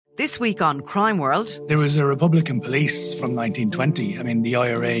This week on Crime World. There was a Republican police from 1920. I mean, the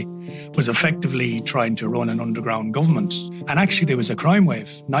IRA was effectively trying to run an underground government. And actually, there was a crime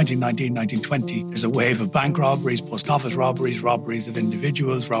wave. 1919, 1920. There's a wave of bank robberies, post office robberies, robberies of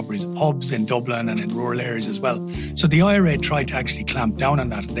individuals, robberies of pubs in Dublin and in rural areas as well. So the IRA tried to actually clamp down on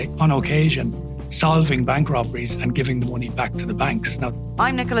that. They, on occasion, solving bank robberies and giving the money back to the banks. Now,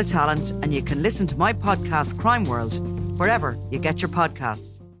 I'm Nicola Tallant, and you can listen to my podcast, Crime World, wherever you get your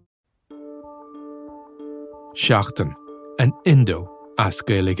podcasts. Seachtain, an Indo as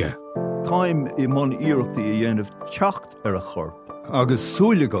Gaeilge. Táim I mon iarachtaí a dhéanamh teacht ar a chorp, agus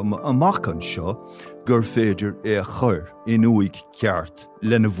súlagam amach an seo gur féidir é a chur in uig ceart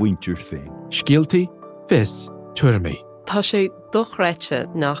lena bhaintir féin. Scialtaí, fis, tuirmí. Tá sé dochreite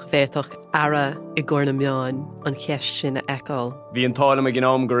nach bhéadach ara I gcóna meáin an cheist sin a eáil. Bhí an tálam a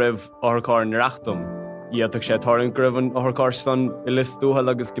gnám go raibh orchár na reachtam. Iadach sé tarlan gribhan orchár stan I lis dúhal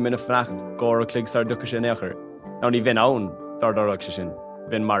agus go minic freacht gór a clig sar ducha sin éachair. Now ní bhín ann dardarach sé sin,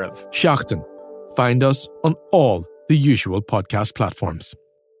 bhín marabh. Seachtain. Find us on all the usual podcast platforms.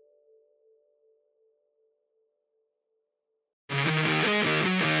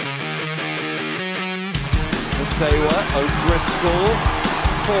 Taylor, O'Driscoll,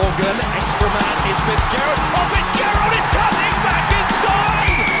 Morgan, extra man is Fitzgerald. Oh, Fitzgerald is cutting back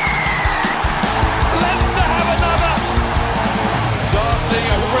inside! Leinster have another! Darcy,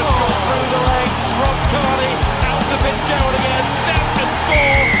 O'Driscoll through the legs, Rob Carney, out to Fitzgerald again, stamped and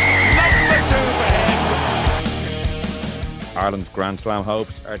score! Number 2 for him. Ireland's Grand Slam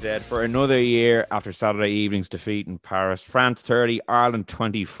hopes are dead for another year after Saturday evening's defeat in Paris. France 30, Ireland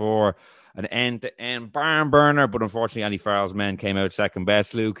 24. An end-to-end barn burner, but unfortunately Andy Farrell's men came out second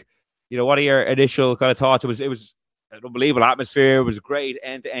best. Luke, you know, what are your initial kind of thoughts? It was an unbelievable atmosphere. It was a great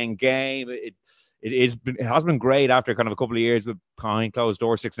end-to-end game. It has been great after kind of a couple of years with behind closed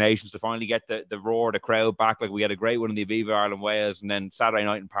door Six Nations to finally get the roar, the crowd back. Like, we had a great one in the Aviva Ireland Wales, and then Saturday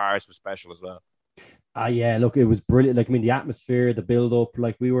night in Paris was special as well. Yeah, look, it was brilliant. Like, I mean, the atmosphere, the build-up,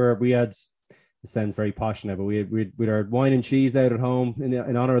 like we had. It sounds very posh now, but we had our wine and cheese out at home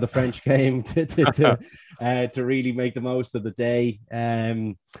in honor of the French game to really make the most of the day.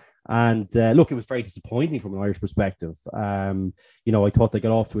 Look, it was very disappointing from an Irish perspective. You know, I thought they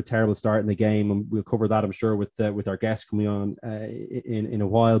got off to a terrible start in the game, and we'll cover that, I'm sure, with our guests coming on in a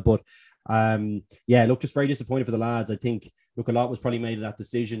while. But yeah, look, just very disappointed for the lads. I think, look, a lot was probably made of that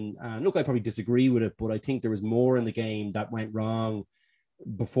decision. And look, I probably disagree with it, but I think there was more in the game that went wrong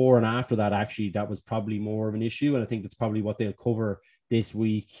before and after that. Actually, that was probably more of an issue, and I think that's probably what they'll cover this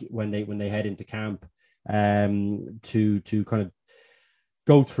week when they head into camp, to kind of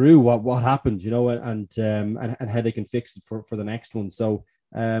go through what happened, you know, and how they can fix it for the next one. So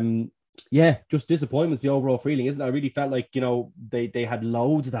yeah, just disappointment's the overall feeling, isn't it? I really felt like, you know, they had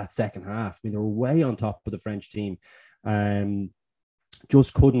loads of that second half. I mean, they were way on top of the French team,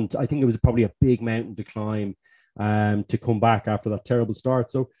 just couldn't. I think it was probably a big mountain to climb to come back after that terrible start.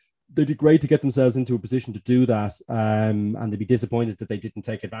 So they did great to get themselves into a position to do that, and they'd be disappointed that they didn't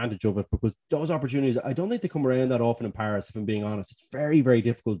take advantage of it, because those opportunities, I don't think they come around that often in Paris, if I'm being honest. It's very, very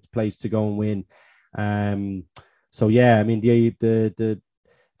difficult place to go and win. So yeah, I mean,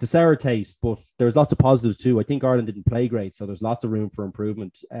 it's a sour taste, but there's lots of positives too. I think Ireland didn't play great, so there's lots of room for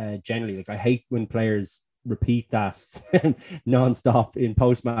improvement generally. Like, I hate when players repeat that non-stop in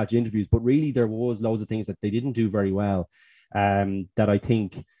post-match interviews, but really there was loads of things that they didn't do very well, that I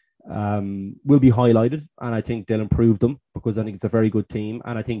think will be highlighted, and I think they'll improve them, because I think it's a very good team.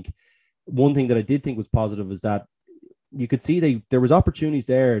 And I think one thing that I did think was positive is that you could see there was opportunities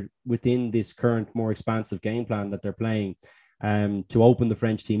there within this current more expansive game plan that they're playing, to open the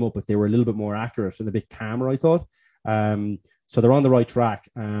French team up if they were a little bit more accurate and a bit calmer, I thought. So they're on the right track,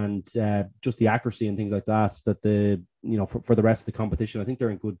 and just the accuracy and things like that for the rest of the competition, I think they're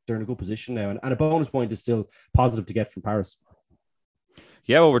in a good position now. And a bonus point is still positive to get from Paris.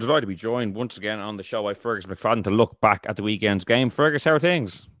 Yeah, well, we're delighted to be joined once again on the show by Fergus McFadden to look back at the weekend's game. Fergus, how are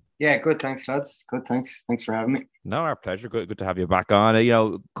things? Yeah, good. Thanks, lads. Good. Thanks for having me. No, our pleasure. Good to have you back on. You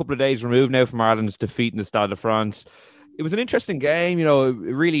know, a couple of days removed now from Ireland's defeat in the Stade de France. It was an interesting game. You know, it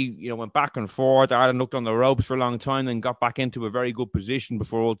really, you know, went back and forth. Ireland looked on the ropes for a long time, then got back into a very good position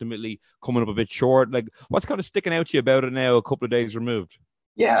before ultimately coming up a bit short. Like, what's kind of sticking out to you about it now, a couple of days removed?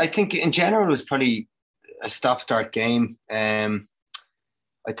 Yeah, I think in general it was probably a stop-start game.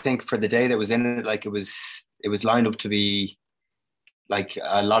 I think for the day that was in it, like, it was lined up to be like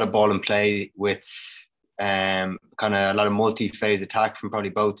a lot of ball and play with kind of a lot of multi-phase attack from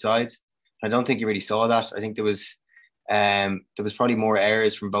probably both sides. I don't think you really saw that. I think there was probably more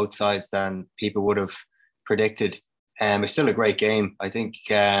errors from both sides than people would have predicted. It's still a great game. I think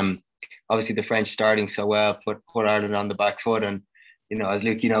obviously the French starting so well put Ireland on the back foot, and as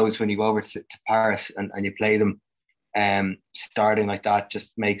Luke knows, when you go over to Paris and you play them, starting like that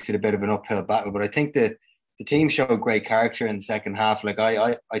just makes it a bit of an uphill battle. But I think the team showed great character in the second half. Like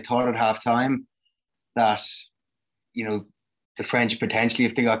I thought at half time that the French potentially,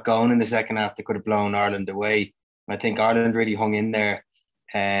 if they got going in the second half, they could have blown Ireland away. And I think Ireland really hung in there.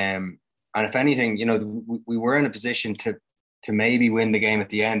 And if anything, we were in a position to maybe win the game at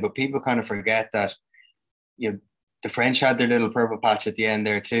the end. But people kind of forget that, the French had their little purple patch at the end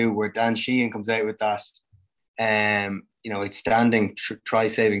there too, where Dan Sheehan comes out with that, it's standing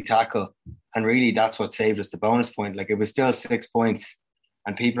try-saving tackle. And really that's what saved us the bonus point. Like, it was still 6 points,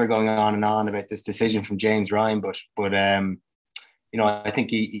 and people are going on and on about this decision from James Ryan. But I think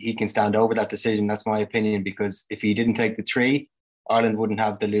he can stand over that decision. That's my opinion, because if he didn't take the 3, Ireland wouldn't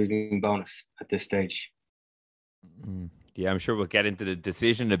have the losing bonus at this stage. Yeah, I'm sure we'll get into the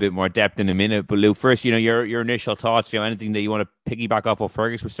decision in a bit more depth in a minute. But Luke, first, your initial thoughts, anything that you want to piggyback off what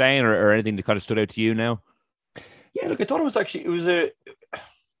Fergus was saying, or anything that kind of stood out to you now? Yeah, look, I thought it was a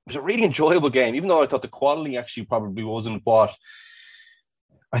really enjoyable game, even though I thought the quality actually probably wasn't what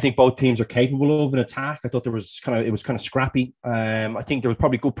I think both teams are capable of in attack. I thought it was kind of scrappy. I think there was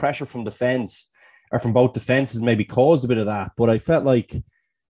probably good pressure from defense, or from both defenses, maybe caused a bit of that. But I felt like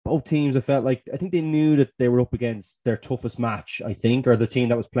both teams, I think they knew that they were up against their toughest match, I think, or the team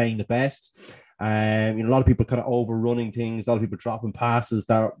that was playing the best. A lot of people kind of overrunning things, a lot of people dropping passes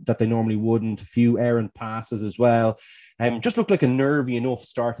that they normally wouldn't, a few errant passes as well. Just looked like a nervy enough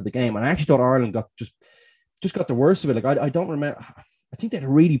start to the game. And I actually thought Ireland got got the worst of it. Like, I don't remember. I think they had a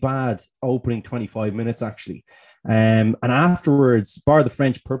really bad opening 25 minutes, actually. And afterwards, bar the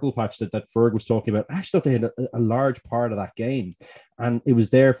French purple patch that Ferg was talking about, I actually thought they had a large part of that game, and it was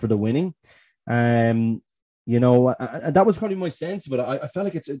there for the winning. And that was probably my sense of it. I felt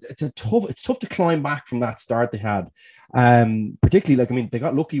like it's tough to climb back from that start they had. Particularly, they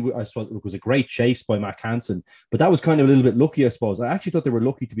got lucky. I suppose it was a great chase by Mac Hansen, but that was kind of a little bit lucky, I suppose. I actually thought they were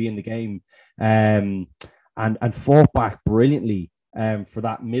lucky to be in the game, and fought back brilliantly for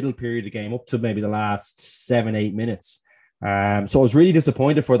that middle period of the game up to maybe the last 7-8 minutes. So I was really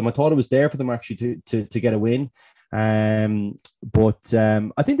disappointed for them. I thought it was there for them actually to get a win. But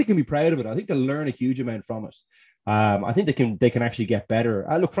I think they can be proud of it. I think they'll learn a huge amount from it. I think they can actually get better.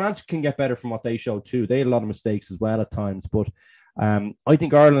 Look, France can get better from what they showed too. They had a lot of mistakes as well at times, but I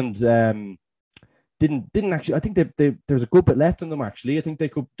think Ireland didn't actually. I think there's a good bit left in them actually. I think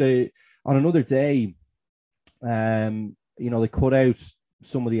they on another day, they cut out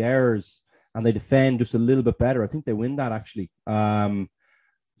some of the errors and they defend just a little bit better. I think they win that actually.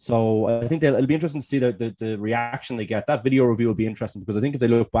 So I think it'll be interesting to see the reaction they get. That video review will be interesting, because I think if they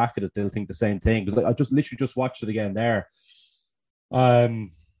look back at it, they'll think the same thing. Because I just literally watched it again there.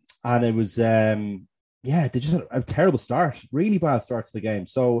 And it was, they just had a terrible start, really bad start to the game.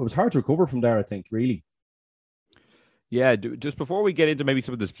 So it was hard to recover from there, I think, really. Yeah, just before we get into maybe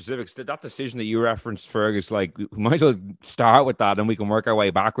some of the specifics, that decision that you referenced, Fergus, like, we might as well start with that and we can work our way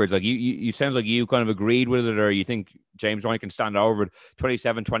backwards. Like, you sounds like you kind of agreed with it, or you think James Ryan can stand over it,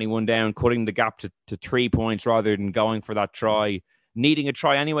 27-21 down, cutting the gap to 3 points rather than going for that try, needing a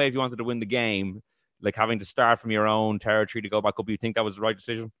try anyway if you wanted to win the game, like having to start from your own territory to go back up. You think that was the right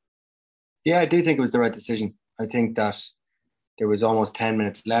decision? Yeah, I do think it was the right decision. I think that there was almost 10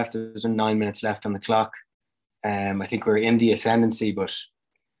 minutes left. There was 9 minutes left on the clock. I think we're in the ascendancy, but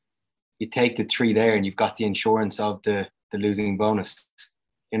you take the 3 there and you've got the insurance of the losing bonus.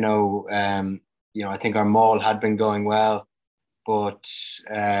 I think our maul had been going well, but it's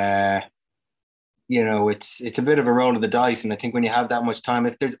a bit of a roll of the dice. And I think when you have that much time,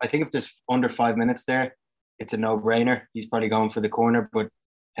 if there's under 5 minutes there, it's a no-brainer. He's probably going for the corner, but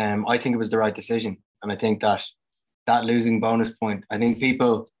I think it was the right decision. And I think that losing bonus point, I think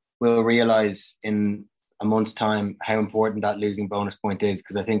people will realise in a month's time how important that losing bonus point is,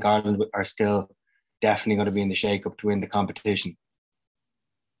 because I think Ireland are still definitely going to be in the shake-up to win the competition.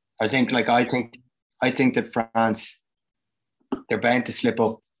 I think that France, they're bound to slip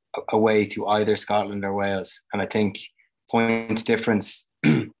up away to either Scotland or Wales, and I think points difference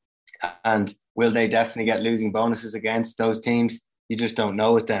and will they definitely get losing bonuses against those teams? You just don't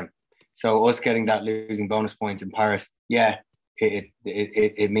know with them. So us getting that losing bonus point in Paris,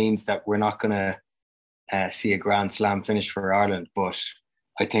 it means that we're not going to see a Grand Slam finish for Ireland. But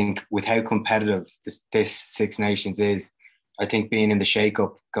I think with how competitive this Six Nations is, I think being in the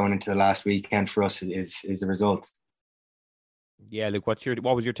shake-up going into the last weekend for us is the result. Yeah, Luke, what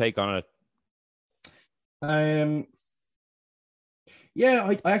was your take on it? I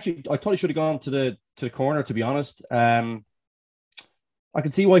thought he should have gone to to the corner, to be honest. I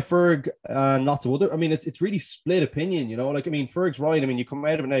can see why Ferg and lots of other. I mean, it's really split opinion, you know. Like, I mean, Ferg's right. I mean, you come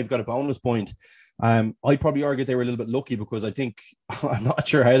out of it now, you've got a bonus point. I'd probably argue they were a little bit lucky because I think I'm not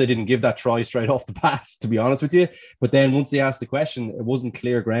sure how they didn't give that try straight off the bat, to be honest with you. But then once they asked the question, it wasn't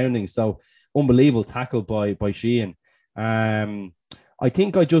clear grounding. So unbelievable tackle by Sheehan. I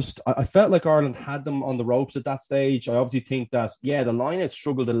think I felt like Ireland had them on the ropes at that stage. I obviously think that, the line had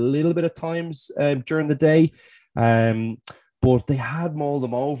struggled a little bit at times during the day. But they had mulled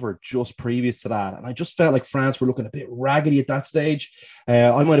them over just previous to that. And I just felt like France were looking a bit raggedy at that stage.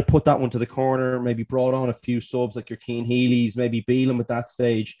 I might have put that one to the corner, maybe brought on a few subs like your Keane Healy's, maybe Beelum at that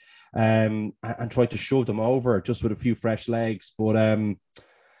stage, and tried to shove them over just with a few fresh legs. But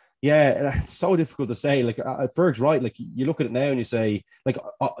it's so difficult to say. Like, Ferg's right. Like, you look at it now and you say, like,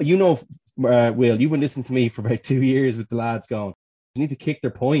 Will, you've been listening to me for about 2 years with the lads going, you need to kick their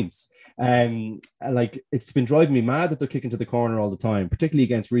points. Like, it's been driving me mad that they're kicking to the corner all the time, particularly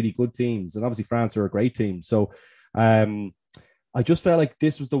against really good teams. And obviously France are a great team. So I just felt like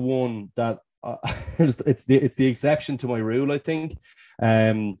this was the one that it's the exception to my rule, I think.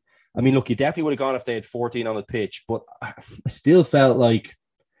 I mean, look, you definitely would have gone if they had 14 on the pitch, but I still felt like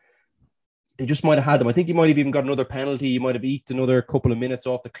they just might have had them. I think you might have even got another penalty. You might have eked another couple of minutes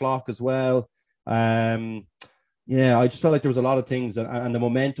off the clock as well. I just felt like there was a lot of things, and the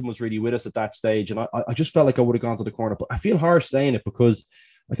momentum was really with us at that stage. And I just felt like I would have gone to the corner. But I feel harsh saying it because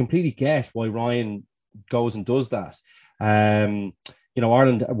I completely get why Ryan goes and does that.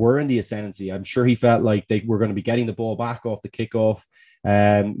 Ireland were in the ascendancy. I'm sure he felt like they were going to be getting the ball back off the kickoff.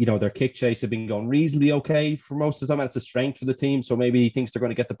 Their kick chase had been going reasonably okay for most of the time. And it's a strength for the team. So maybe he thinks they're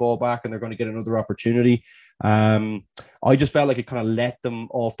going to get the ball back and they're going to get another opportunity. I just felt like it kind of let them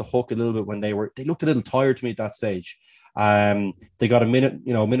off the hook a little bit when they looked a little tired to me at that stage. They got a minute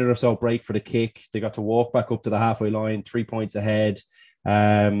or so break for the kick. They got to walk back up to the halfway line, 3 points ahead.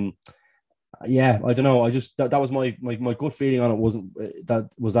 I don't know. I just that was my gut feeling on it that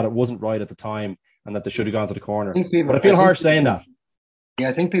it wasn't right at the time and that they should have gone to the corner. But I feel harsh saying that. Yeah,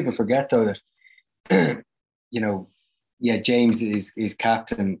 I think people forget though that James is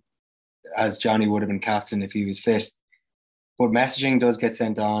captain, as Johnny would have been captain if he was fit. But messaging does get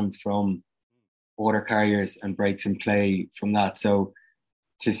sent on from water carriers and breaks in play from that. So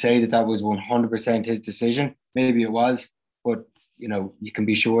to say that was 100% his decision, maybe it was, but you can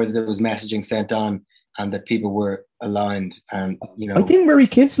be sure that there was messaging sent on and that people were aligned. And I think Murray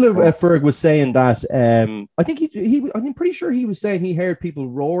Kinsella, Ferg, was saying that. I think I'm pretty sure he was saying he heard people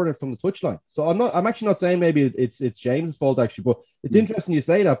roaring it from the touchline. So I'm actually not saying maybe it's James' fault actually, but it's interesting you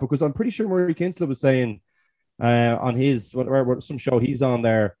say that because I'm pretty sure Murray Kinsella was saying on his some show he's on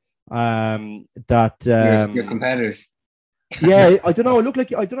there that your competitors. Yeah, I don't know. It looked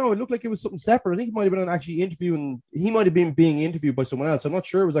like it was something separate. I think he might have been actually interviewing. He might have been being interviewed by someone else. I'm not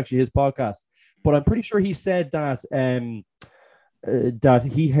sure it was actually his podcast, but I'm pretty sure he said that that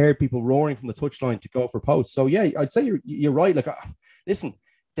he heard people roaring from the touchline to go for posts. So yeah, I'd say you're right. Like, listen,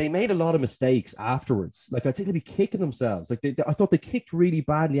 they made a lot of mistakes afterwards. Like, I'd say they'd be kicking themselves. Like, I thought they kicked really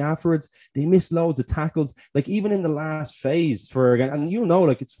badly afterwards. They missed loads of tackles. Like, even in the last phase and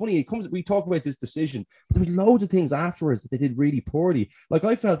like, it's funny, we talk about this decision, but there was loads of things afterwards that they did really poorly. Like,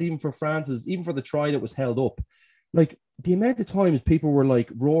 I felt even for the try that was held up, like, the amount of times people were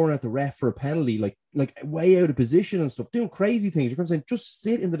like roaring at the ref for a penalty, like way out of position and stuff, doing crazy things. You're kind of saying, just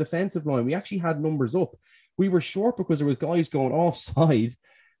sit in the defensive line. We actually had numbers up. We were short because there was guys going offside,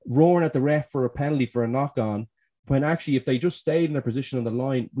 roaring at the ref for a penalty for a knock-on, when actually if they just stayed in their position on the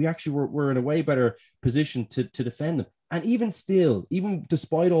line, we actually were in a way better position to defend them. And even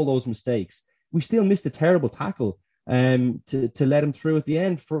despite all those mistakes, we still missed a terrible tackle to let him through at the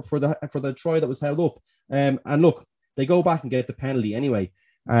end for the try that was held up. And look, they go back and get the penalty anyway.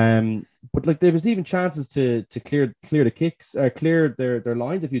 But like, there was even chances to clear the kicks, clear their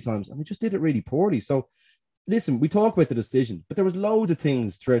lines a few times, and we just did it really poorly. So listen, we talk about the decision, but there was loads of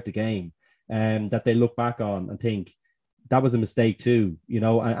things throughout the game that they look back on and think that was a mistake too,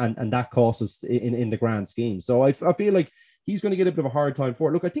 and that cost us in the grand scheme. So I feel like he's going to get a bit of a hard time for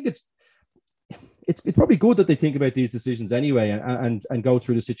it. Look, I think it's probably good that they think about these decisions anyway and go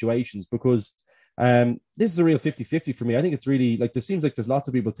through the situations, because this is a real 50-50 for me. I think it's really, like, there seems like there's lots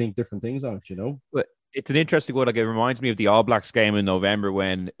of people think different things on it, But it's an interesting one. Like, it reminds me of the All Blacks game in November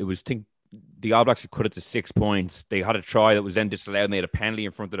when it was the All Blacks had cut it to 6 points. They had a try that was then disallowed and they had a penalty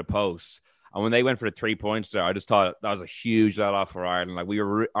in front of the post. And when they went for the 3 points there, I just thought that was a huge let-off for Ireland. Like,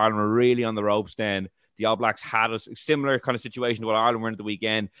 Ireland were really on the ropes then. The All Blacks had a similar kind of situation to what Ireland were in at the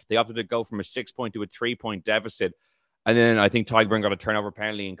weekend. They opted to go from a 6 point to a 3 point deficit. And then I think Tygburn got a turnover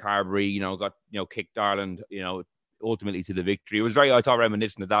penalty and Carberry, got, kicked Ireland, ultimately to the victory. It was I thought,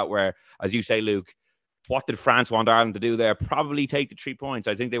 reminiscent of that, where, as you say, Luke, what did France want Ireland to do there? Probably take the 3 points.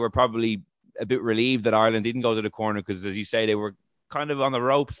 I think they were probably a bit relieved that Ireland didn't go to the corner because, as you say, they were kind of on the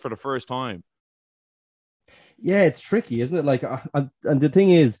ropes for the first time. Yeah, it's tricky, isn't it? Like, and the thing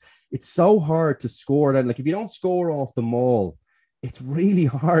is, it's so hard to score. Then, like, if you don't score off the maul, it's really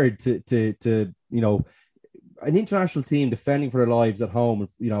hard to an international team defending for their lives at home,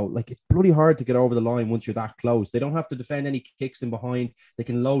 like, it's bloody hard to get over the line once you're that close. They don't have to defend any kicks in behind. They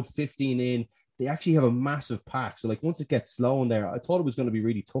can load 15 in. They actually have a massive pack. So, like, once it gets slow in there, I thought it was going to be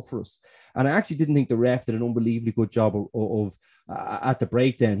really tough for us. And I actually didn't think the ref did an unbelievably good job of at the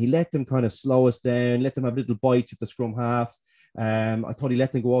breakdown. He let them kind of slow us down, let them have little bites at the scrum half. I thought he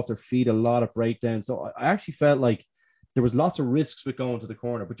let them go off their feet a lot of breakdowns. So I actually felt like there was lots of risks with going to the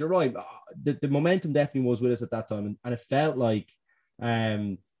corner. But you're right, the momentum definitely was with us at that time. And it felt like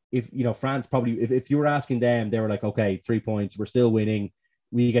if France probably, if you were asking them, they were like, okay, 3 points, we're still winning.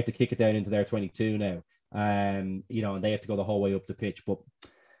 We get to kick it down into their 22 now. And they have to go the whole way up the pitch. But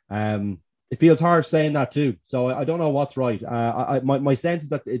it feels hard saying that too. So I don't know what's right. My sense is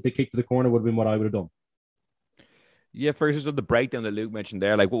that the kick to the corner would have been what I would have done. Yeah, first of the breakdown that Luke mentioned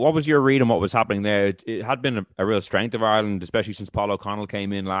there, like, what was your read on what was happening there? It had been a real strength of Ireland, especially since Paul O'Connell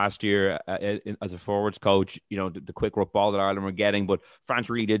came in last year as a forwards coach, the quick ruck ball that Ireland were getting, but France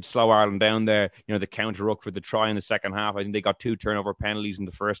really did slow Ireland down there. The counter ruck for the try in the second half. I think they got 2 turnover penalties in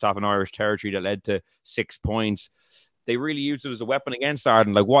the first half in Irish territory that led to 6 points. They really used it as a weapon against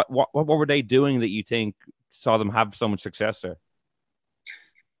Ireland. Like, what were they doing that you think saw them have so much success there?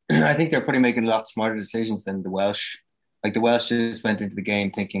 I think they're probably making a lot smarter decisions than the Welsh. Like, the Welsh just went into the game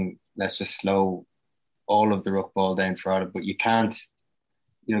thinking, let's just slow all of the ruck ball down for Ireland. But you can't,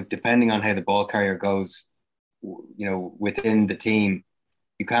 depending on how the ball carrier goes, within the team,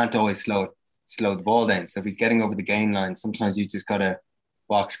 you can't always slow the ball down. So if he's getting over the gain line, sometimes you just got to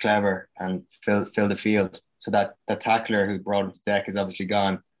box clever and fill the field. So that the tackler who brought him to deck is obviously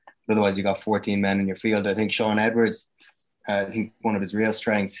gone. But otherwise, you got 14 men in your field. I think Sean Edwards, I think one of his real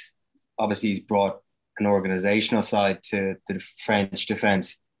strengths, obviously he's brought an organizational side to the French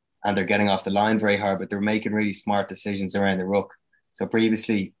defense, and they're getting off the line very hard, but they're making really smart decisions around the ruck. So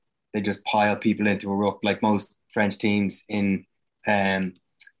previously they just pile people into a ruck like most French teams in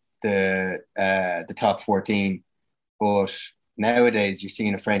the top 14. But nowadays you're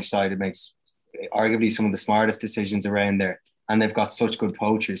seeing a French side that makes arguably some of the smartest decisions around there, and they've got such good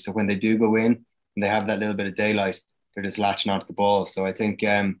poachers. So when they do go in and they have that little bit of daylight, they're just latching onto the ball. So I think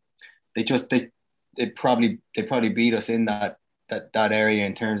they probably beat us in that area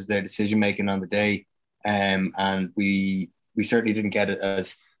in terms of their decision making on the day, and we certainly didn't get it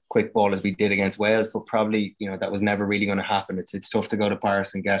as quick ball as we did against Wales. But probably that was never really going to happen. It's tough to go to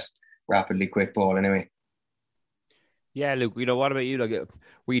Paris and get rapidly quick ball anyway. Yeah, Luke, what about you? Like,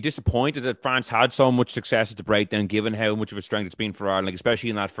 were you disappointed that France had so much success at the breakdown, given how much of a strength it's been for Ireland, like, especially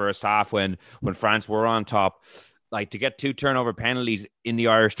in that first half when France were on top? Like, to get 2 turnover penalties in the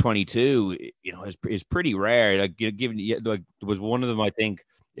Irish 22, is pretty rare. Like, given there was one of them, I think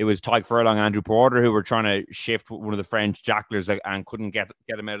it was Tadhg Furlong and Andrew Porter who were trying to shift one of the French jacklers and couldn't get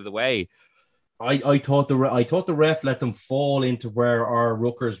him out of the way. I thought the ref let them fall into where our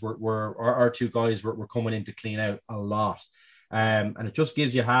ruckers were our 2 guys were coming in to clean out a lot, and it just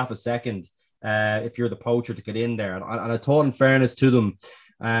gives you half a second if you're the poacher to get in there. And I thought, in fairness to them,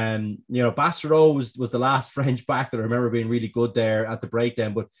 Bastereau was the last French back that I remember being really good there at the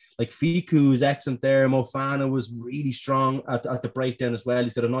breakdown. But like, Ficou's excellent there. Mofana was really strong at the breakdown as well.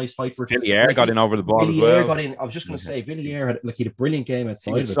 He's got a nice height for it. Villiers got in over the ball as well. Villiers got in. I was just going to say, Villiers he had a brilliant game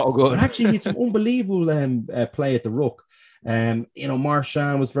outside. He was so good. But actually, he had some unbelievable play at the ruck.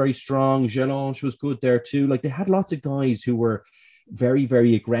 Marchand was very strong. Jelange was good there too. Like, they had lots of guys who were very,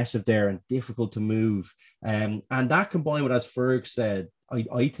 very aggressive there and difficult to move. And that combined with, as Ferg said,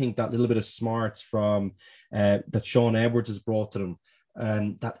 I think that little bit of smarts from that Sean Edwards has brought to them,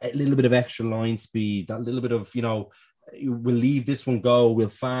 and that little bit of extra line speed, that little bit of, we'll leave this one go, we'll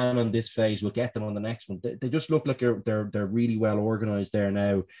fan on this phase, we'll get them on the next one. They just look like they're really well organized there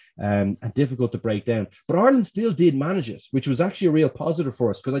now, and difficult to break down. But Ireland still did manage it, which was actually a real positive for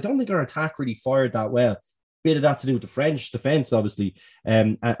us, because I don't think our attack really fired that well. Bit of that to do with the French defense, obviously,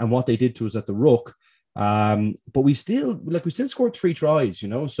 and what they did to us at the ruck. But we still scored 3 tries,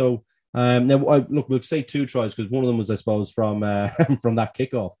 So now we'll say 2 tries because one of them was, I suppose, from from that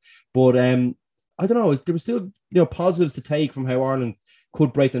kickoff. But I don't know. There was still positives to take from how Ireland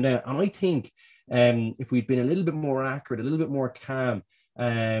could break them down. And I think if we'd been a little bit more accurate, a little bit more calm,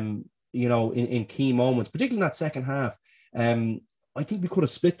 in key moments, particularly in that second half. I think we could have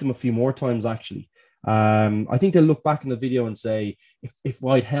split them a few more times, actually. I think they'll look back in the video and say, if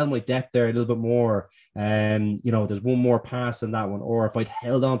I'd held my depth there a little bit more, there's one more pass in that one, or if I'd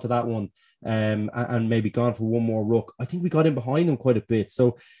held on to that one and maybe gone for one more ruck, I think we got in behind them quite a bit.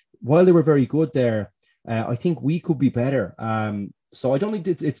 So while they were very good there, I think we could be better. So I don't think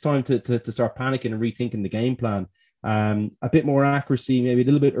it's time to start panicking and rethinking the game plan. A bit more accuracy, maybe a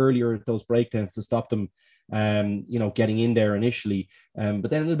little bit earlier at those breakdowns to stop them, getting in there initially. But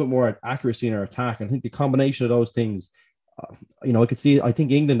then a little bit more accuracy in our attack. And I think the combination of those things, I could see. I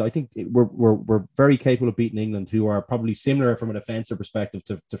think England. I think we're very capable of beating England, who are probably similar from an offensive perspective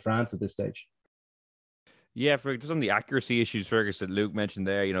to France at this stage. Yeah, for just on the accuracy issues, Fergus, that Luke mentioned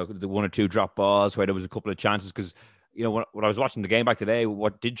there, the one or two drop balls where there was a couple of chances, because when I was watching the game back today,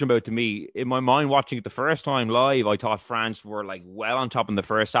 what did jump out to me in my mind watching it the first time live, I thought France were like well on top in the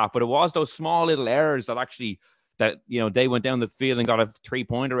first half, but it was those small little errors that they went down the field and got a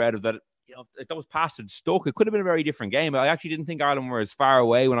 3-pointer out of that. If those passes had stuck, it could have been a very different game. I actually didn't think Ireland were as far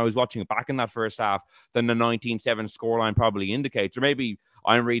away when I was watching it back in that first half than the 19-7 scoreline probably indicates. Or maybe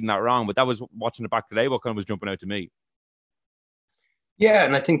I'm reading that wrong, but that was watching it back today what kind of was jumping out to me. Yeah,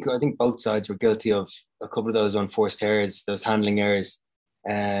 and I think both sides were guilty of a couple of those unforced errors, those handling errors.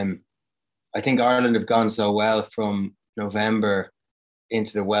 I think Ireland have gone so well from November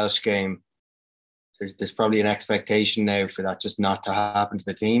into the Welsh game. There's probably an expectation now for that just not to happen to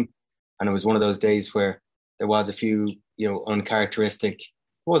the team. And it was one of those days where there was a few, uncharacteristic.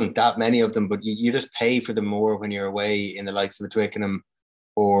 It wasn't that many of them, but you just pay for them more when you're away in the likes of a Twickenham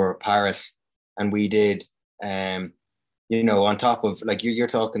or Paris. And we did, on top of, like you're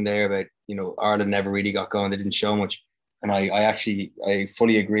talking there about, Ireland never really got going. They didn't show much. And I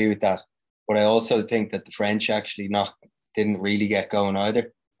fully agree with that. But I also think that the French actually didn't really get going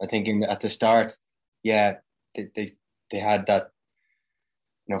either. I think at the start, yeah, they had that,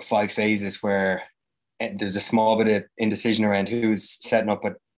 5 phases where there's a small bit of indecision around who's setting up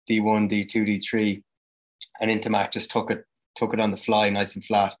at D1, D2, D3, and Intermac just took it on the fly, nice and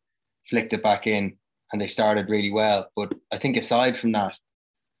flat, flicked it back in, and they started really well. But I think aside from that,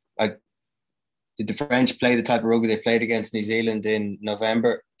 did the French play the type of rugby they played against New Zealand in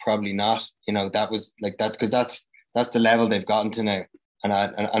November? Probably not. That was like that, because that's the level they've gotten to now. And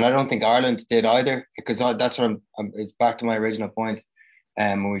I don't think Ireland did either, because that's what it's back to my original point.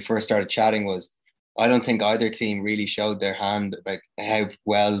 When we first started chatting, was I don't think either team really showed their hand about how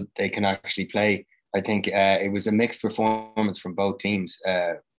well they can actually play. I think it was a mixed performance from both teams,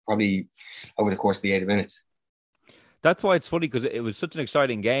 probably over the course of the 80 minutes. That's why it's funny, because it was such an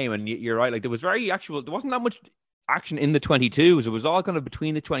exciting game, and you're right. Like there wasn't that much action in the 22s. It was all kind of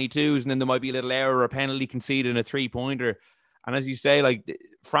between the 22s, and then there might be a little error or a penalty conceded and a 3-pointer. And as you say, like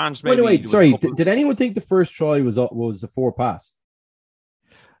France. Maybe wait. Sorry, did anyone think the first try was a 4 pass?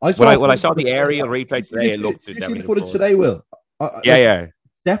 I saw the aerial replay today. It looked. Did you see the footage today, Will? Yeah.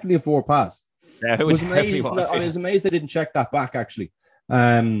 Definitely a 4 pass. Yeah, I was amazed they didn't check that back, actually.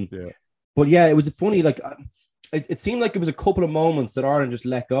 But yeah, it was funny. Like it seemed like it was a couple of moments that Ireland just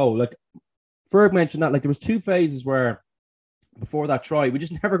let go. Like Ferg mentioned that, like there was 2 phases where before that try, we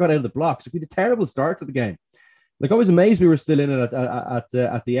just never got out of the blocks. We had a terrible start to the game. Like I was amazed we were still in it at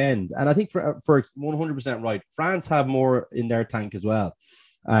the end. And I think for 100% right, France have more in their tank as well.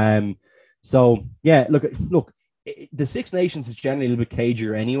 So yeah, look, the Six Nations is generally a little bit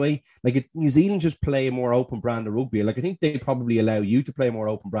cagier anyway. Like New Zealand just play a more open brand of rugby. Like I think they probably allow you to play a more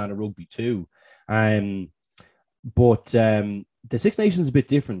open brand of rugby too. But the Six Nations is a bit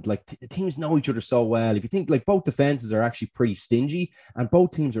different. Like teams know each other so well. If you think, like, both defenses are actually pretty stingy, and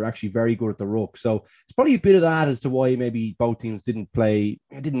both teams are actually very good at the ruck. So it's probably a bit of that as to why maybe both teams didn't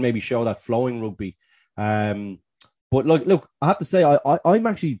maybe show that flowing rugby. But look, I have to say, I thought Ireland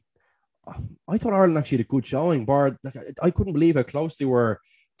actually had a good showing. I couldn't believe how close they were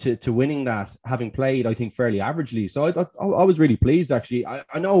to winning that, having played, I think, fairly averagely. So I was really pleased, actually.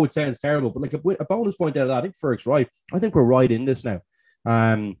 I know it sounds terrible, but like a bonus point out of that, I think Ferg's right. I think we're right in this now.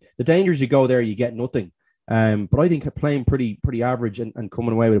 The dangers you go there, you get nothing. But I think playing pretty average and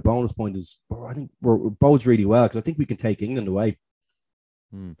coming away with a bonus point I think we're both really well, because I think we can take England away.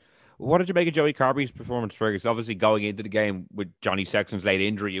 What did you make of Joey Carbery's performance, Fergus? Obviously, going into the game with Johnny Sexton's late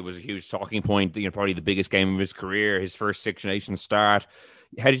injury, it was a huge talking point. Probably the biggest game of his career, his first Six Nations start.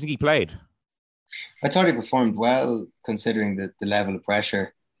 How do you think he played? I thought he performed well, considering the level of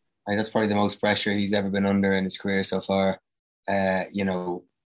pressure. That's probably the most pressure he's ever been under in his career so far. I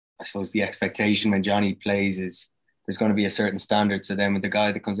suppose the expectation when Johnny plays is there's going to be a certain standard. So then with the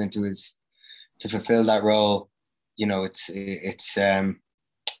guy that comes into to fulfill that role, it's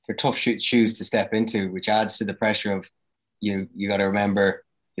tough shoes to step into, which adds to the pressure of you got to remember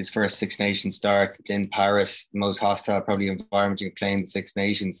his first Six Nations start. It's in Paris, the most hostile probably environment you can play in the Six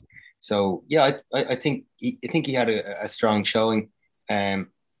Nations. So yeah, I think he had a strong showing. I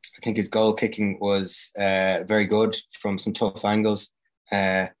think his goal kicking was very good from some tough angles.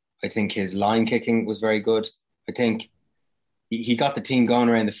 I think his line kicking was very good. I think he got the team going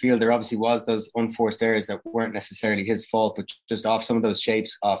around the field. There obviously was those unforced errors that weren't necessarily his fault, but just off some of those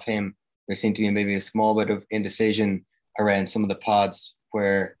shapes off him, there seemed to be maybe a small bit of indecision around some of the pods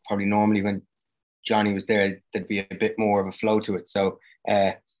where probably normally when Johnny was there, there'd be a bit more of a flow to it. So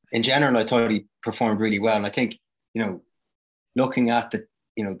in general, I thought he performed really well. And I think, looking at the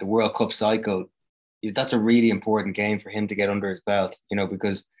World Cup cycle, that's a really important game for him to get under his belt,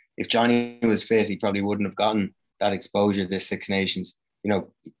 because if Johnny was fit, he probably wouldn't have gotten that exposure this Six Nations.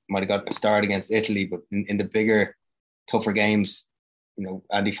 Might have got a start against Italy, but in the bigger, tougher games,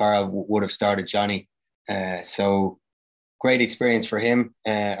 Andy Farrell would have started Johnny. So great experience for him.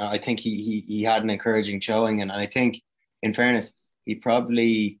 I think he had an encouraging showing, and I think, in fairness, he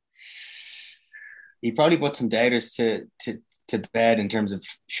probably put some doubters to bed in terms of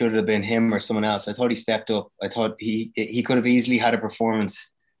should it have been him or someone else. I thought he stepped up. I thought he could have easily had a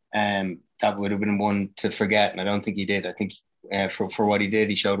performance that would have been one to forget, and I don't think he did. I think for what he did,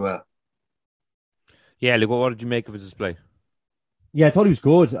 he showed well. Yeah, look, what did you make of his display? Yeah, I thought he was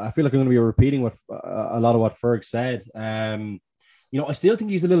good. I feel like I'm going to be repeating what a lot of what Ferg said. I still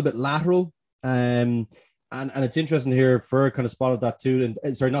think he's a little bit lateral, and it's interesting to hear Ferg kind of spotted that too.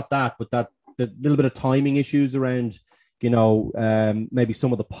 And sorry, not that, but that the little bit of timing issues around, maybe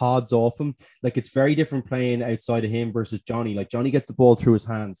some of the pods off him. Like, it's very different playing outside of him versus Johnny. Like, Johnny gets the ball through his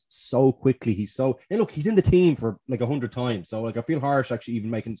hands so quickly. He's in the team for like 100 times. So like, I feel harsh actually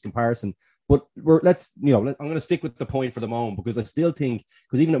even making this comparison. But I'm going to stick with the point for the moment, because I still think,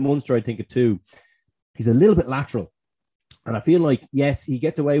 because even at Munster, I think it too, he's a little bit lateral. And I feel like, yes, he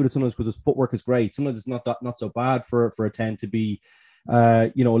gets away with it sometimes because his footwork is great. Sometimes it's not so bad for a 10 to be,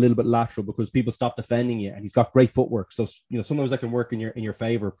 a little bit lateral, because people stop defending you, and he's got great footwork. So, sometimes that can work in your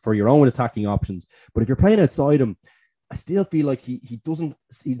favor for your own attacking options. But if you're playing outside him, I still feel like he's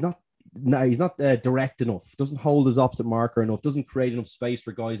not direct enough, doesn't hold his opposite marker enough, doesn't create enough space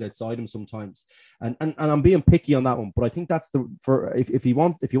for guys outside him sometimes. And I'm being picky on that one, but I think that's if you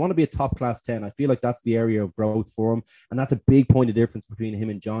want to be a top class 10, I feel like that's the area of growth for him, and that's a big point of difference between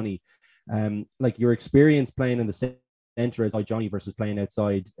him and Johnny. Like, your experience playing in the center outside Johnny versus playing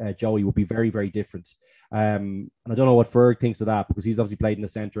outside Joey will be very, very different. And I don't know what Ferg thinks of that, because he's obviously played in the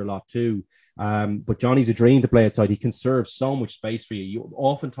center a lot too. But Johnny's a dream to play outside. He can serve so much space for you.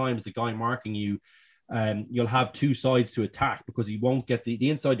 Oftentimes the guy marking you, you'll have two sides to attack, because he won't get the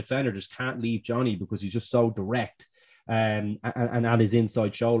inside defender just can't leave Johnny, because he's just so direct and at his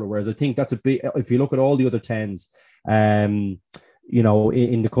inside shoulder. Whereas I think that's a bit, if you look at all the other 10s, in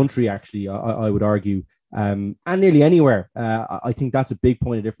the country, actually, I would argue, and nearly anywhere, I think that's a big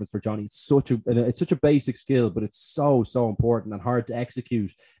point of difference for Johnny. It's such a basic skill, but it's so important and hard to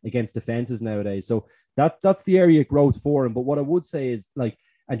execute against defenses nowadays. So that's the area of growth for him. But what I would say is, like,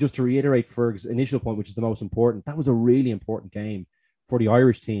 and just to reiterate Ferg's initial point, which is the most important, that was a really important game for the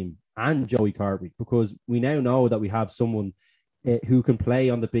Irish team and Joey Carbery, because we now know that we have someone who can play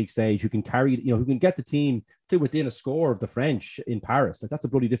on the big stage, who can carry, who can get the team to within a score of the French in Paris. Like, that's a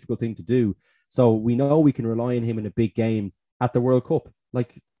bloody difficult thing to do. So we know we can rely on him in a big game at the World Cup.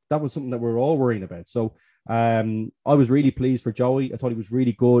 Like, that was something that we were all worrying about. So I was really pleased for Joey. I thought he was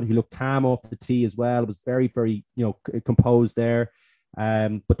really good. He looked calm off the tee as well. It was very, very, composed there.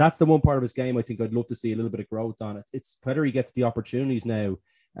 But that's the one part of his game I think I'd love to see a little bit of growth on it. It's whether he gets the opportunities now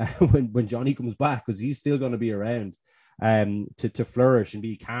when Johnny comes back, because he's still going to be around to flourish and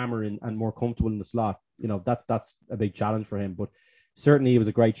be calmer and more comfortable in the slot. That's a big challenge for him. But certainly it was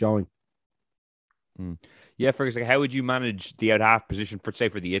a great showing. Yeah, Fergus, how would you manage the out half position for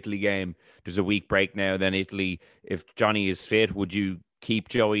the Italy game? There's a week break now. Then Italy, if Johnny is fit, would you keep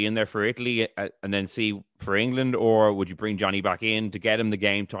Joey in there for Italy and then see for England, or would you bring Johnny back in to get him the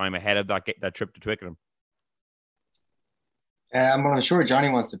game time ahead of that trip to Twickenham? I'm sure Johnny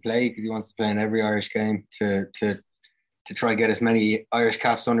wants to play, because he wants to play in every Irish game to try and get as many Irish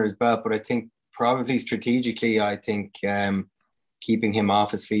caps under his belt. But I think probably strategically, keeping him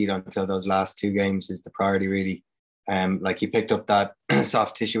off his feet until those last two games is the priority, really. Like, he picked up that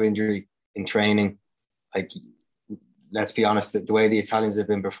soft tissue injury in training. Like, let's be honest, the way the Italians have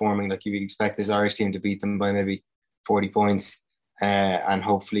been performing, like, you would expect this Irish team to beat them by maybe 40 points. And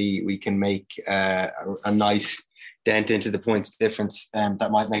hopefully we can make a nice dent into the points difference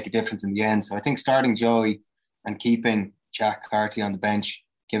that might make a difference in the end. So I think starting Joey and keeping Jack Carty on the bench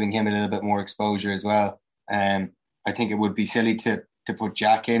giving him a little bit more exposure as well. I think it would be silly to put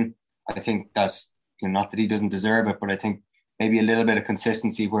Jack in. I think that, not that he doesn't deserve it, but I think maybe a little bit of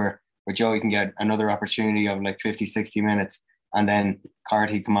consistency where Joey can get another opportunity of like 50, 60 minutes, and then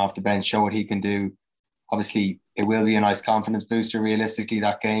Carty come off the bench, show what he can do. Obviously, it will be a nice confidence booster, realistically,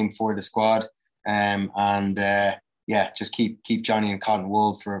 that game for the squad. Just keep Johnny and Cotton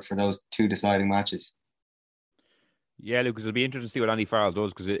Wool for those two deciding matches. Yeah, Lucas, it'll be interesting to see what Andy Farrell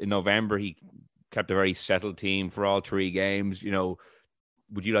does, because in November he kept a very settled team for all 3 games.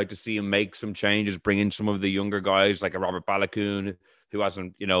 Would you like to see him make some changes, bring in some of the younger guys like a Robert Balakoon, who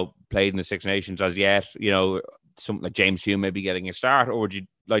hasn't, played in the Six Nations as yet? Something like James Hume maybe getting a start, or would you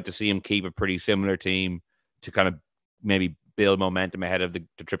like to see him keep a pretty similar team to kind of maybe build momentum ahead of the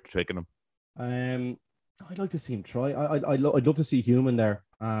trip to Twickenham? I'd like to see him try. I'd love to see Hume in there.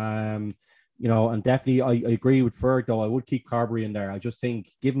 And definitely I agree with Ferg, though. I would keep Carberry in there. I just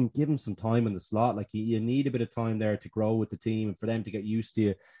think give him some time in the slot. Like you need a bit of time there to grow with the team and for them to get used to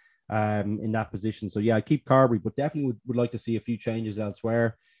you in that position. So yeah, I keep Carberry, but definitely would like to see a few changes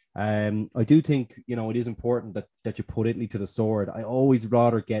elsewhere. I do think it is important that you put Italy to the sword. I always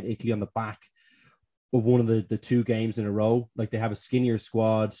rather get Italy on the back of one of the 2 games in a row. Like they have a skinnier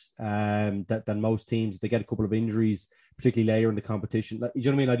squad than most teams. They get a couple of injuries, particularly later in the competition. You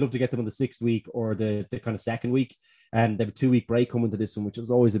know what I mean? I'd love to get them on the 6th week or the kind of 2nd week, and they have a 2-week break coming to this one, which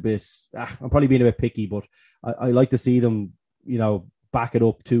is always a bit. I'm probably being a bit picky, but I like to see them, back it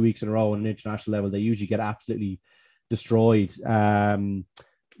up 2 weeks in a row on an international level. They usually get absolutely destroyed. But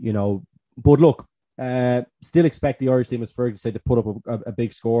look, still expect the Irish team, as Ferguson said, to put up a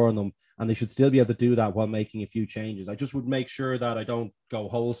big score on them, and they should still be able to do that while making a few changes. I just would make sure that I don't go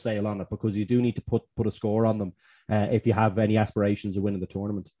wholesale on it, because you do need to put a score on them if you have any aspirations of winning the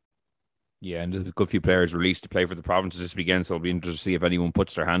tournament. Yeah, and there's a good few players released to play for the provinces this weekend, so it'll be interesting to see if anyone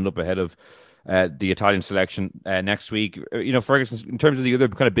puts their hand up ahead of the Italian selection next week. Ferguson, in terms of the other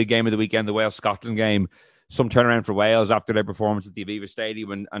kind of big game of the weekend, the Wales-Scotland game, some turnaround for Wales after their performance at the Aviva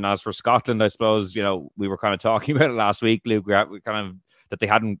Stadium. And as for Scotland, I suppose, we were kind of talking about it last week, Luke, that they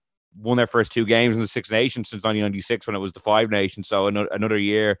hadn't won their first 2 games in the Six Nations since 1996 when it was the Five Nations. So another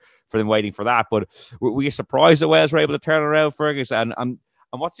year for them waiting for that. But were you surprised that Wales were able to turn around, Fergus? And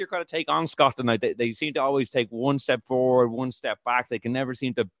what's your kind of take on Scotland? Like they seem to always take one step forward, one step back. They can never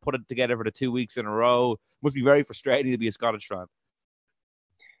seem to put it together for the 2 weeks in a row. It must be very frustrating to be a Scottish fan.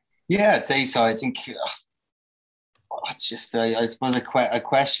 Yeah, I'd say so. I think it's just, I suppose, a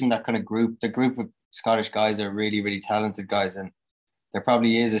question that kind of the group of Scottish guys are really, really talented guys, and there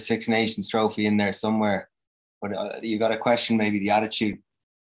probably is a Six Nations trophy in there somewhere, but you got to question maybe the attitude.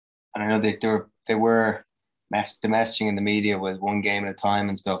 And I know that the messaging in the media was one game at a time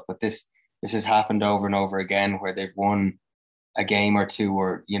and stuff, but this has happened over and over again where they've won a game or two,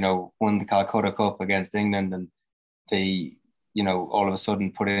 or won the Calcutta Cup against England, and they all of a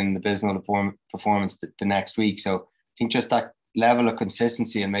sudden put in an abysmal performance the next week. So I think just that level of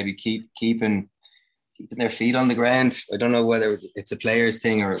consistency and maybe keeping their feet on the ground. I don't know whether it's a players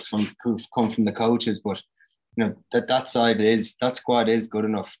thing or come from the coaches, but that squad is good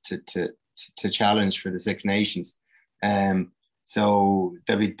enough to challenge for the Six Nations. So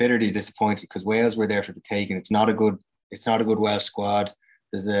they'll be bitterly disappointed because Wales were there for the taking. It's not a good Welsh squad.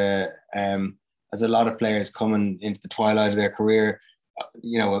 There's a lot of players coming into the twilight of their career.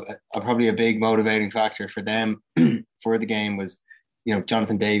 Probably a big motivating factor for them for the game was,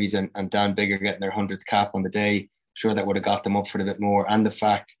 Jonathan Davies and Dan Biggar getting their 100th cap on the day. I'm sure that would have got them up for it a bit more. And the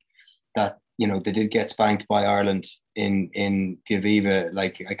fact that, they did get spanked by Ireland in the Aviva.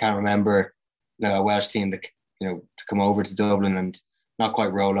 Like, I can't remember a Welsh team that, to come over to Dublin and not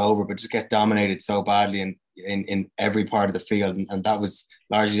quite roll over, but just get dominated so badly in every part of the field. And that was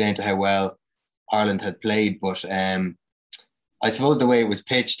largely down to how well Ireland had played. But I suppose the way it was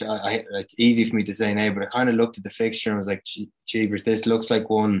pitched, it's easy for me to say now, but I kind of looked at the fixture and was like, jeebers, this looks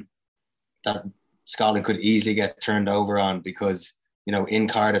like one that Scotland could easily get turned over on, because, in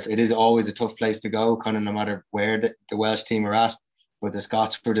Cardiff, it is always a tough place to go, kind of no matter where the Welsh team are at. But the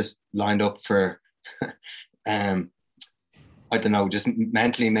Scots were just lined up for, I don't know, just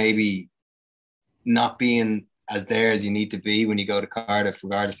mentally maybe not being as there as you need to be when you go to Cardiff,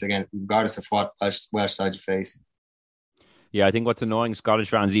 regardless of what Welsh side you face. Yeah, I think what's annoying Scottish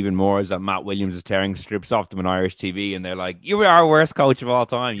fans even more is that Matt Williams is tearing strips off them on Irish TV, and they're like, "You were our worst coach of all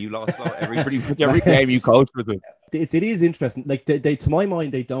time. You lost every game you coached with us." It is interesting. Like they to my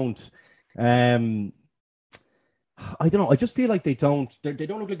mind, they don't. I don't know. I just feel like they don't. They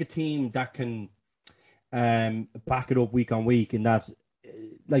don't look like a team that can back it up week on week. In that,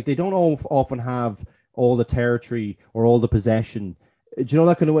 like they don't often have all the territory or all the possession Do you know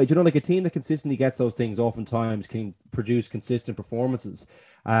that kind of way? Do you know, like a team that consistently gets those things oftentimes can produce consistent performances.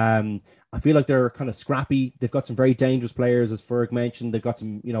 I feel like they're kind of scrappy. They've got some very dangerous players, as Ferg mentioned. They've got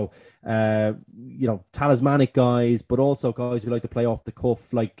some, talismanic guys, but also guys who like to play off the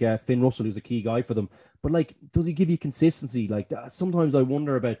cuff, like Finn Russell, who's a key guy for them. But like, does he give you consistency? Like, sometimes I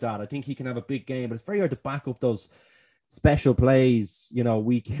wonder about that. I think he can have a big game, but it's very hard to back up those special plays,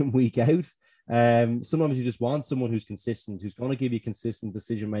 week in, week out. Sometimes you just want someone who's consistent, who's going to give you consistent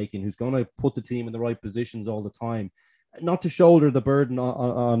decision making, who's going to put the team in the right positions all the time. Not to shoulder the burden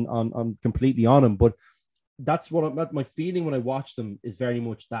on completely on him, but that's what my feeling when I watch them is very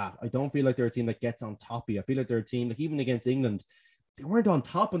much that. I don't feel like they're a team that gets on top of you. I feel like they're a team, like even against England, they weren't on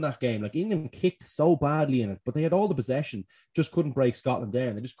top in that game. Like England kicked so badly in it, but they had all the possession, just couldn't break Scotland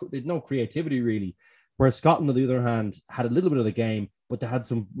down. They had no creativity really. Whereas Scotland, on the other hand, had a little bit of the game, but they had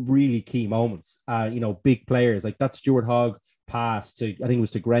some really key moments. Big players like that Stuart Hogg pass to, I think it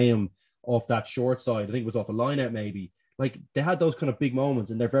was to Graham off that short side. I think it was off a line out maybe. Like they had those kind of big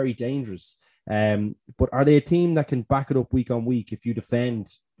moments, and they're very dangerous. But are they a team that can back it up week on week if you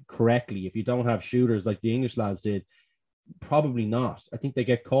defend correctly? If you don't have shooters like the English lads did, probably not. I think they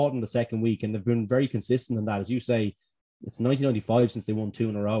get caught in the second week, and they've been very consistent in that. As you say, it's 1995 since they won 2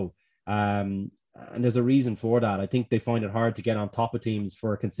 in a row. And there's a reason for that. I think they find it hard to get on top of teams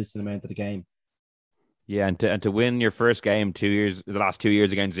for a consistent amount of the game. Yeah, and to win your first game the last 2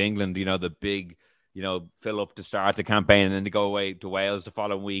 years against England, the big, fill up to start the campaign, and then to go away to Wales the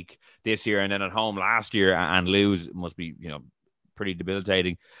following week this year, and then at home last year and lose must be, pretty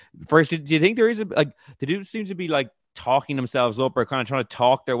debilitating. First, do you think there is they do seem to be like talking themselves up or kind of trying to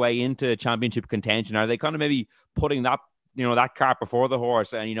talk their way into championship contention? Are they kind of maybe putting that, that cart before the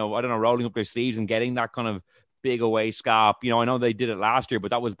horse and, rolling up their sleeves and getting that kind of big away scalp? I know they did it last year,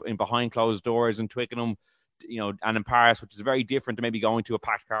 but that was in behind closed doors in Twickenham, and in Paris, which is very different to maybe going to a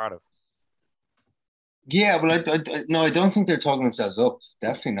packed Cardiff. Yeah, well, I don't think they're talking themselves up.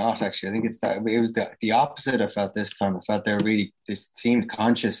 Definitely not, actually. I think it was the opposite I felt this time. I felt they seemed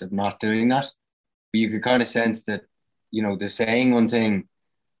conscious of not doing that. But you could kind of sense that, they're saying one thing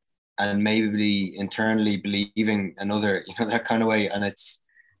and maybe internally believing another, that kind of way. And it's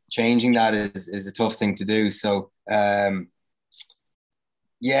changing that is a tough thing to do. So, I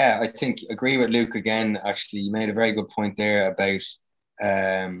think agree with Luke again. Actually, you made a very good point there about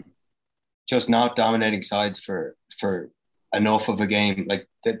just not dominating sides for enough of a game. Like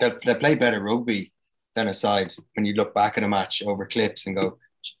they play better rugby than a side when you look back at a match over clips and go,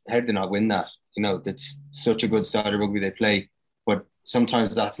 how did they not win that? That's such a good style of rugby they play. But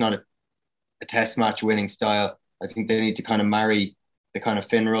sometimes that's not a test match winning style. I think they need to kind of marry the kind of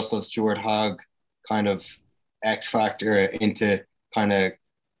Finn Russell, Stuart Hogg kind of X factor into kind of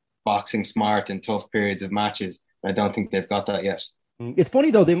boxing smart and tough periods of matches. I don't think they've got that yet. It's funny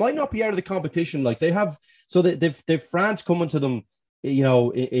though, they might not be out of the competition. Like they have, so they've France coming to them,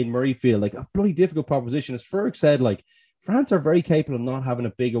 in Murrayfield, like a bloody difficult proposition. As Ferg said, like France are very capable of not having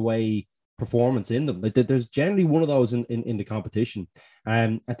a big away performance in them. Like there's generally one of those in the competition,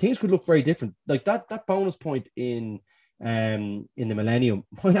 and things could look very different. Like that bonus point in the Millennium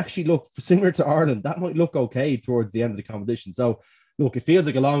might actually look similar to Ireland. That might look okay towards the end of the competition. So look, it feels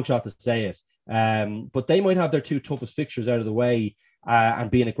like a long shot to say it, but they might have their 2 toughest fixtures out of the way. And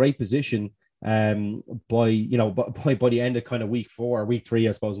be in a great position by the end of kind of week 4 or week 3,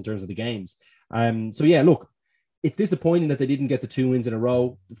 I suppose, in terms of the games. So yeah, look, it's disappointing that they didn't get the 2 wins in a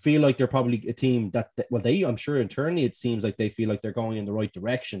row. Feel like they're probably a team I'm sure internally it seems like they feel like they're going in the right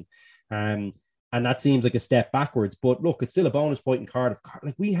direction. And that seems like a step backwards. But look, it's still a bonus point in Cardiff.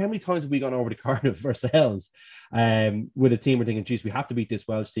 Like how many times have we gone over to Cardiff ourselves with a team we're thinking, geez, we have to beat this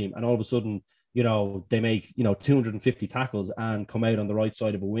Welsh team, and all of a sudden, they make, 250 tackles and come out on the right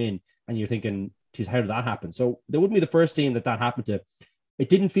side of a win. And you're thinking, geez, how did that happen? So they wouldn't be the first team that happened to. It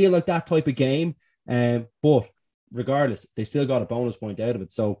didn't feel like that type of game. But regardless, they still got a bonus point out of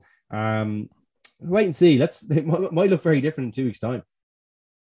it. So wait and see. It might look very different in 2 weeks' time.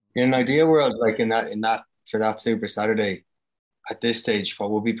 In an ideal world, like in that for that Super Saturday, at this stage,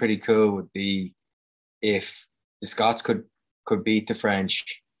 what would be pretty cool would be if the Scots could beat the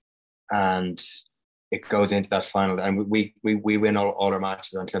French, and it goes into that final, and we win all our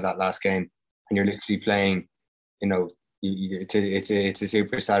matches until that last game, and you're literally playing, it's a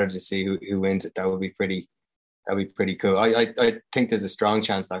Super Saturday to see who wins it. That would be pretty cool. I think there's a strong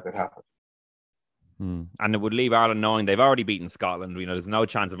chance that could happen. And it would leave Ireland knowing they've already beaten Scotland. There's no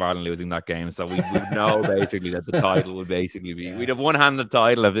chance of Ireland losing that game. So we know basically that the title would basically be, we'd have one-handed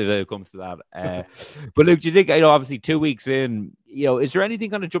title if it comes to that. But look, do you think, obviously 2 weeks in, is there anything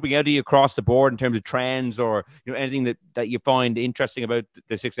kind of jumping out at you across the board in terms of trends, or anything that you find interesting about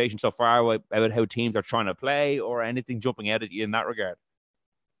the Six Nations so far, about how teams are trying to play, or anything jumping out at you in that regard?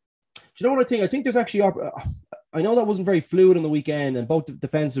 Do you know what I think? I think there's actually, I know that wasn't very fluid on the weekend, and both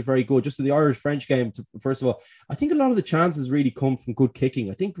defenses are very good. Just in the Irish-French game, first of all, I think a lot of the chances really come from good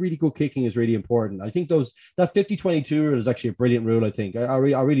kicking. I think really good kicking is really important. I think that 50-22 rule is actually a brilliant rule. I think I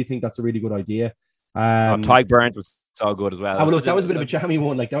really think that's a really good idea. Tyke Burns was so good as well. Look, that was a bit of a jammy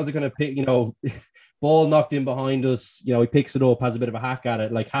one. Like, that was a kind of pick, ball knocked in behind us. He picks it up, has a bit of a hack at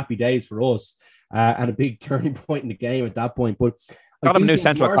it. Like, happy days for us, and a big turning point in the game at that point. But got him a new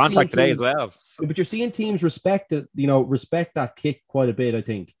central contact today as well. But you're seeing teams respect it. Respect that kick quite a bit, I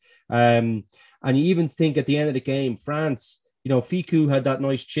think. And you even think at the end of the game, France, Ficou had that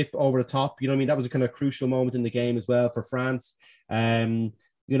nice chip over the top. That was a kind of crucial moment in the game as well for France.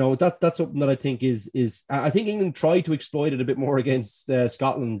 That's something that I think is I think England tried to exploit it a bit more against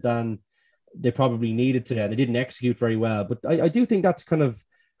Scotland than they probably needed to, and they didn't execute very well. But I do think that's kind of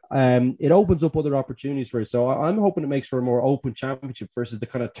it opens up other opportunities for us. So I'm hoping it makes for a more open championship versus the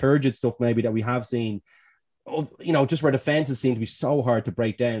kind of turgid stuff maybe that we have seen. Just where defenses seem to be so hard to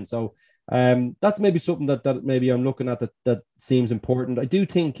break down. So that's maybe something that maybe I'm looking at that seems important. I do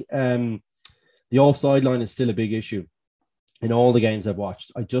think the offside line is still a big issue in all the games I've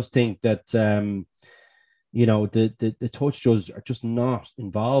watched. I just think that, the touch judges are just not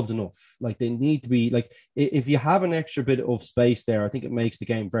involved enough. Like, they need to be, like, if you have an extra bit of space there, I think it makes the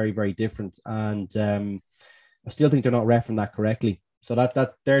game very, very different. And I still think they're not reffing that correctly. So that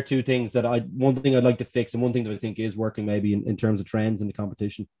there are two things one thing I'd like to fix, and one thing that I think is working maybe in terms of trends in the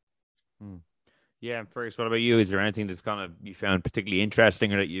competition. Yeah, Fergus, what about you? Is there anything that's kind of you found particularly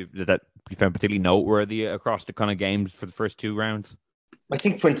interesting, or that you found particularly noteworthy across the kind of games for the first two rounds? I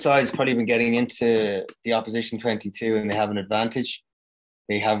think when sides probably been getting into the opposition 22 and they have an advantage,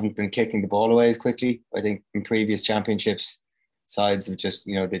 they haven't been kicking the ball away as quickly. I think in previous championships, sides have just,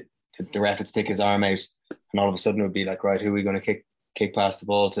 the ref would stick his arm out, and all of a sudden it would be like, right, who are we going to kick past the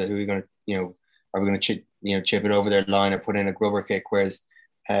ball to? Who are we going to, are we going to chip it over their line or put in a grubber kick? Whereas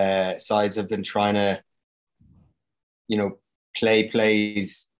sides have been trying to, play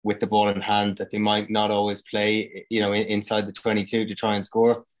plays with the ball in hand that they might not always play, inside the 22 to try and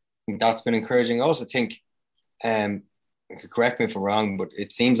score. I think that's been encouraging. I also think, correct me if I'm wrong, but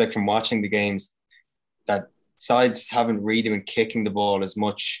it seems like from watching the games that sides haven't really been kicking the ball as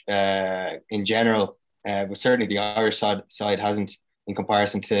much in general, but certainly the Irish side hasn't, in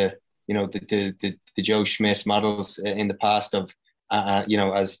comparison to, the Joe Schmidt models in the past of,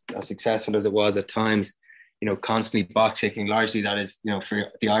 as successful as it was at times, constantly box kicking. Largely that is, for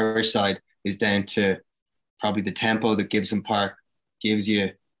the Irish side, is down to probably the tempo that Gibson Park gives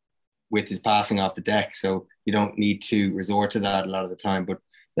you with his passing off the deck. So you don't need to resort to that a lot of the time. But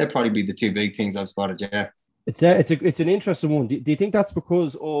that'd probably be the two big things I've spotted. Yeah, it's an interesting one. Do you think that's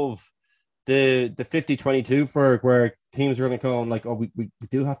because of the 50-22 for where teams are going to come like, we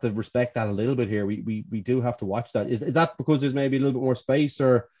do have to respect that a little bit here. We do have to watch that. Is that because there's maybe a little bit more space,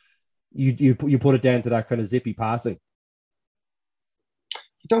 or you put it down to that kind of zippy passing?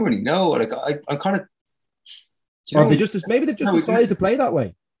 You don't really know. Like, I'm kind of. Or they've just decided to play that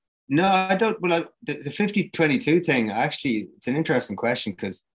way. No, I don't. Well, the 50-22 thing, actually, it's an interesting question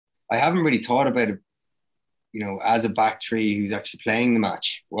because I haven't really thought about it, as a back three who's actually playing the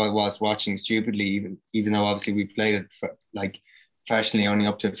match whilst watching stupidly, even though obviously we played it professionally only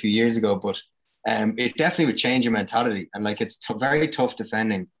up to a few years ago. But it definitely would change your mentality. And it's very tough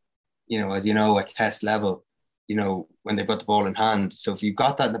defending, as at test level, when they've got the ball in hand. So if you've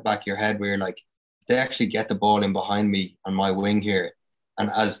got that in the back of your head where you're like, they actually get the ball in behind me on my wing here,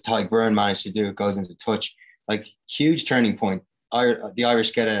 and as Tyke Byrne managed to do, it goes into touch, huge turning point. The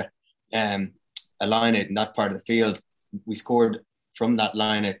Irish get a line out in that part of the field. We scored from that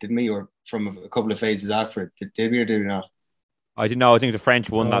line out, didn't we? Or from a couple of phases after it. Did we or did we not? I didn't know. I think the French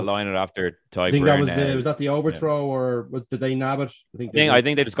won that line out after Tyke. I think that was that the overthrow, or did they nab it? I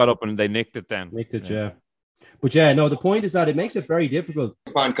think they just got up and they nicked it then. Yeah. But yeah, no, the point is that it makes it very difficult.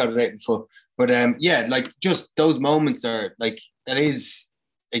 Got it out in full. But just those moments are that is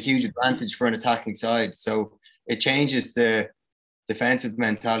a huge advantage for an attacking side. So it changes the defensive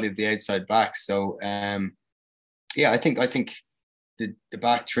mentality of the outside backs. So I think the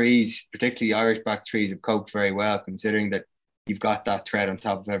back threes, particularly Irish back threes, have coped very well, considering that you've got that threat on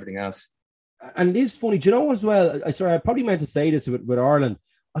top of everything else. And it is funny, do you know as well? I probably meant to say this with Ireland.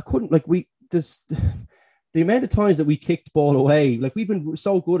 I couldn't the amount of times that we kicked ball away, we've been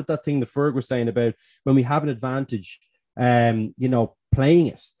so good at that thing that Ferg was saying about when we have an advantage, playing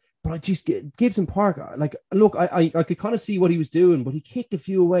it. But I just Gibson Park, like, look, I could kind of see what he was doing, but he kicked a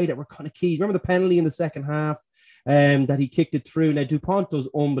few away that were kind of key. Remember the penalty in the second half, that he kicked it through. Now Dupont does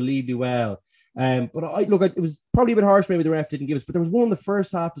unbelievably well, but it was probably a bit harsh. Maybe the ref didn't give us, but there was one in the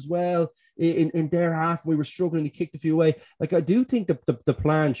first half as well. In their half, we were struggling. He kicked a few away. Like, I do think the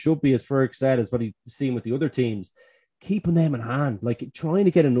plan should be, as Ferg said, as what he's seen with the other teams, keeping them in hand, like trying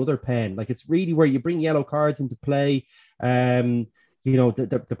to get another pen. Like, it's really where you bring yellow cards into play. The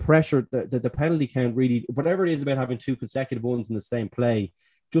pressure, the penalty count, really, whatever it is about having 2 consecutive ones in the same play,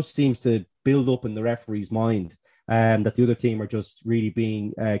 just seems to build up in the referee's mind, that the other team are just really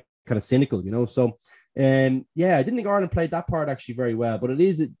being kind of cynical, So, I didn't think Ireland played that part actually very well, but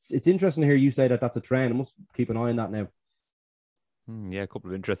it's interesting to hear you say that that's a trend. I must keep an eye on that now. Yeah, a couple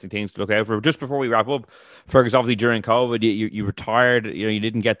of interesting things to look out for. Just before we wrap up, Fergus, obviously during COVID, you retired. You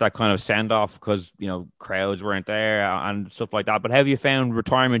didn't get that kind of send off because crowds weren't there and stuff like that. But how have you found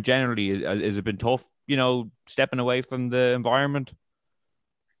retirement generally? Has it been tough? Stepping away from the environment.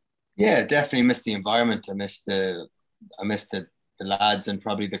 Yeah, definitely missed the environment. I missed the lads and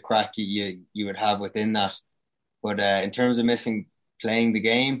probably the crack you would have within that. But in terms of missing playing the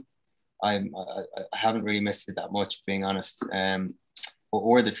game, I haven't really missed it that much, being honest,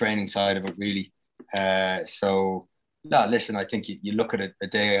 or the training side of it, really. Listen, I think you look at it a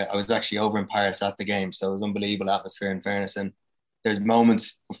day. I was actually over in Paris at the game, so it was unbelievable atmosphere, in fairness. And there's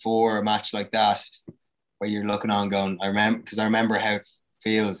moments before a match like that where you're looking on going, I remember how it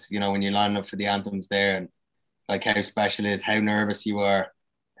feels, when you're lining up for the anthems there, and like how special it is, how nervous you are,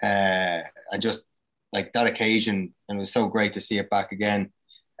 and just like that occasion, and it was so great to see it back again.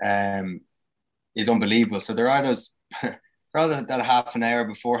 Is unbelievable. So there are those rather that half an hour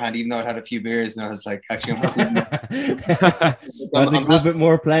beforehand, even though I'd had a few beers, and I was like, actually, that's a little bit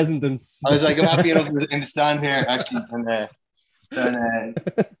more pleasant than. I was like, I'm happy enough in the stand here, actually, than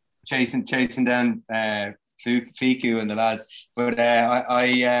chasing down Fiku and the lads. But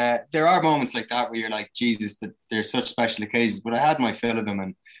there are moments like that where you're like, Jesus, that they're such special occasions. But I had my fill of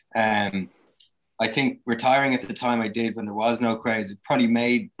them, and I think retiring at the time I did, when there was no crowds, it probably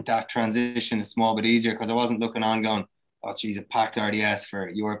made that transition a small bit easier, because I wasn't looking on going, oh, geez, a packed RDS for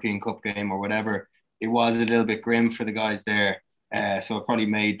a European Cup game or whatever. It was a little bit grim for the guys there. So it probably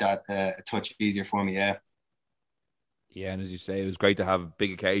made that a touch easier for me, yeah. Yeah, and as you say, it was great to have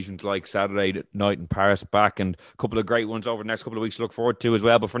big occasions like Saturday night in Paris back, and a couple of great ones over the next couple of weeks to look forward to as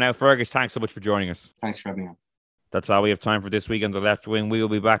well. But for now, Fergus, thanks so much for joining us. Thanks for having me on. That's all we have time for this week on The Left Wing. We will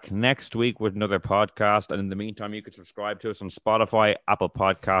be back next week with another podcast. And in the meantime, you can subscribe to us on Spotify, Apple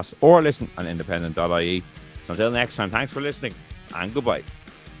Podcasts, or listen on independent.ie. So until next time, thanks for listening and goodbye.